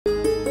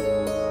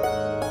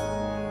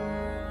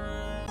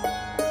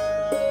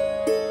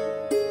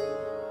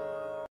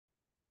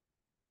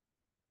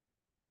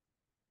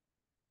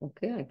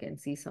Okay, I can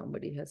see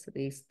somebody has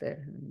raised their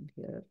hand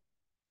here.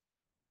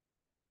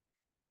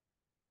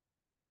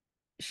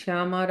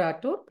 Shyama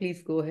Rathore,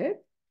 please go ahead.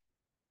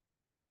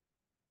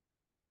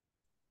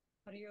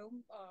 Hari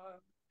Om.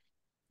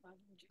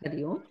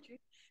 Hari Om.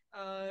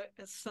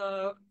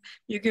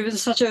 You've given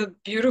such a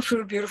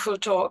beautiful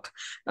talk.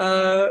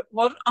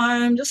 What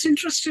I'm just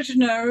interested to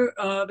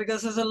know,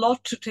 because there's a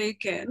lot to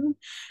take in.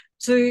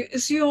 So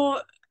is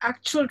your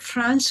actual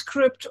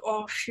transcript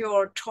of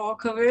your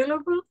talk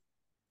available?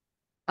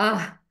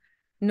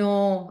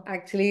 No,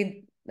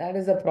 actually, that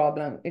is a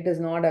problem. It is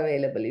not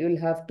available.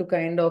 You'll have to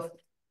kind of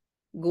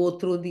go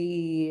through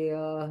the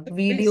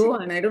video,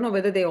 and I don't know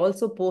whether they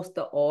also post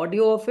the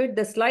audio of it.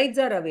 The slides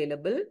are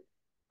available.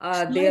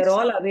 They are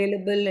all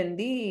available in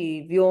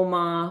the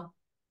Vyoma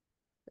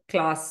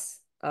class.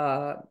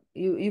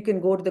 You can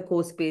go to the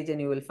course page and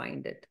you will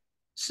find it.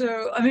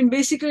 So, I mean,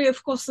 basically,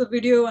 of course, the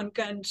video one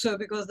can, so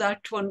because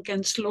that one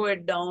can slow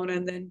it down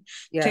and then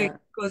take,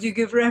 because you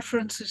give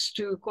references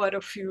to quite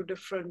a few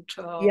different.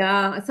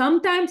 Yeah,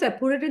 sometimes I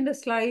put it in the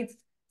slides,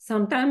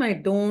 sometimes I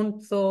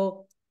don't.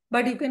 So,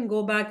 but you can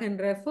go back and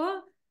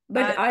refer.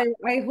 But I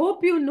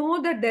hope you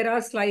know that there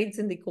are slides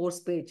in the course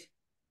page.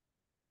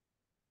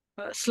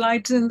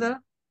 Slides in the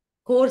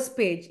course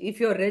page. If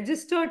you're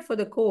registered for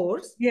the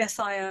course, yes,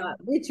 I am.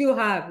 Which you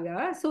have,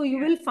 yeah. So you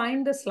will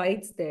find the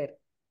slides there.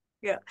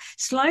 Yeah,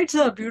 slides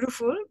are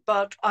beautiful,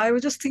 but I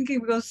was just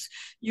thinking because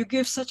you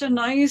give such a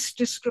nice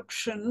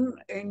description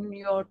in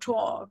your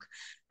talk,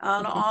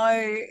 and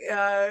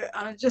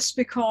just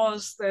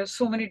because there's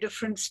so many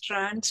different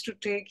strands to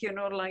take,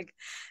 like,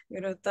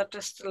 that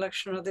is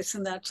selection or this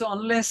and that. So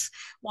unless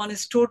one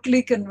is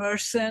totally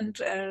conversant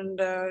and,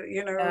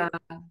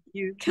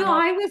 you cannot. No,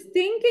 I was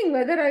thinking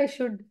whether I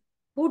should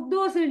put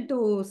those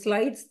into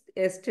slides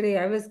yesterday.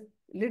 I was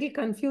a little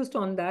confused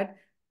on that.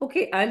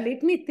 Okay,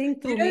 let me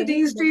think through. Maybe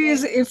These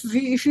days,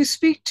 if you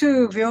speak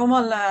to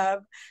Vyoma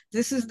Lab,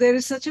 there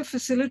is such a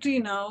facility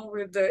now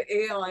with the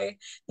AI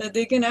that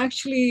they can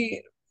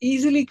actually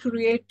easily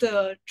create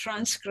the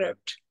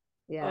transcript.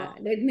 Yeah,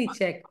 let me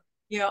check.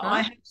 Yeah,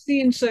 I have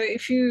seen. So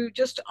if you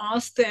just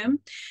ask them,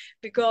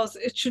 because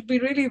it should be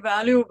really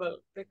valuable,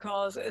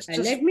 because it's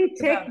just. Let me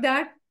check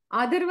that.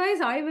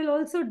 Otherwise, I will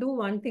also do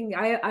one thing.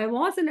 I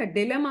was in a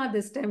dilemma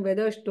this time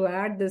whether to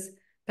add this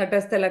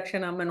Tatastha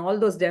Lakshanam and all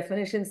those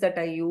definitions that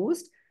I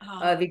used.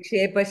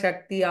 Vikshepa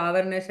Shakti,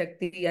 Avarna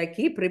Shakti. I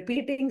keep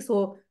repeating,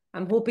 so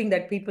I'm hoping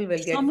that people will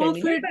get familiar. Some of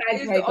it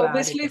is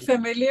obviously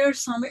familiar,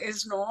 some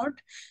is not,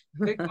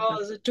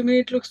 because to me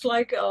it looks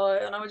like,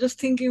 and I was just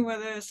thinking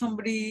whether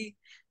somebody,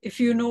 if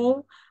you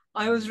know,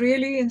 I was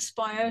really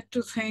inspired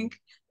to think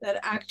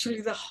that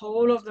actually the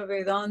whole of the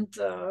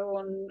Vedanta,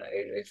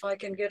 if I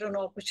can get an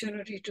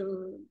opportunity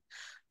to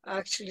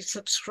actually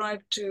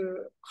subscribe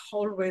to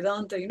whole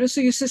Vedanta,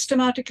 so you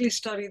systematically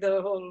study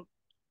the whole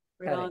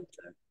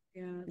Vedanta.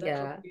 Yeah,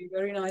 that would be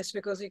very nice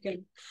because you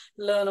can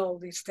learn all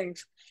these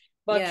things.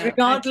 But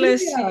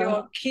regardless,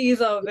 your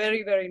keys are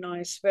very, very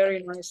nice.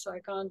 Very nice. I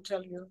can't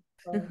tell you.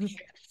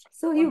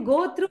 So you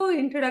go through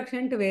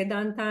Introduction to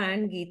Vedanta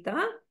and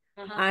Gita.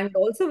 And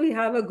also we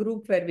have a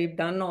group where we've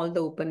done all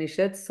the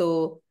Upanishads.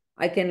 So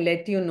I can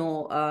let you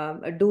know,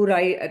 do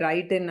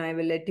write in, I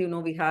will let you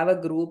know. We have a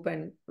group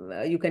and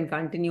you can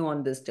continue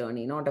on this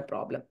journey. Not a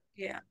problem.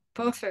 Yeah,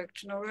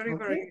 perfect. No, very,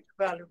 very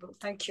valuable.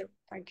 Thank you.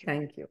 Thank you.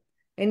 Thank you.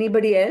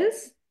 Anybody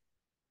else?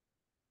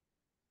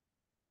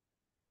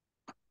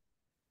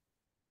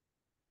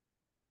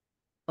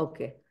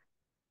 Okay.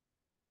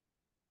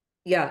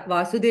 Yeah,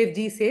 Vasudev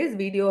ji says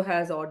video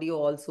has audio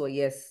also.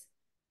 Yes.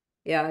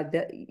 Yeah,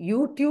 the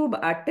YouTube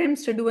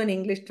attempts to do an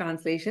English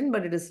translation,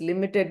 but it is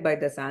limited by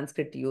the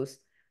Sanskrit use.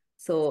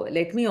 So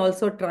let me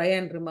also try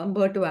and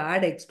remember to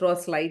add extra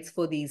slides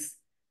for these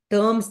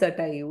terms that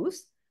I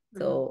use.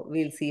 So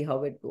we'll see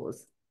how it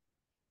goes.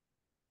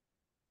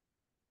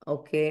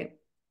 Okay.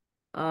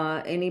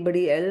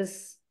 Anybody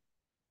else?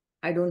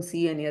 I don't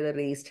see any other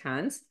raised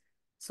hands.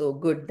 So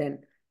good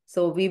then.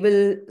 So we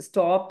will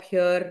stop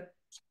here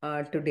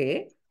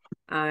today.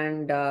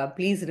 And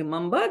please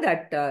remember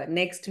that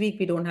next week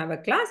we don't have a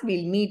class.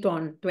 We'll meet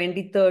on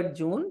 23rd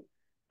June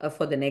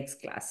for the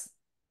next class.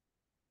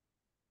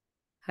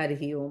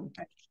 Hari Om.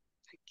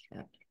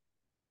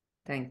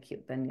 Thank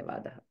you.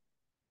 Dhanyavadaha.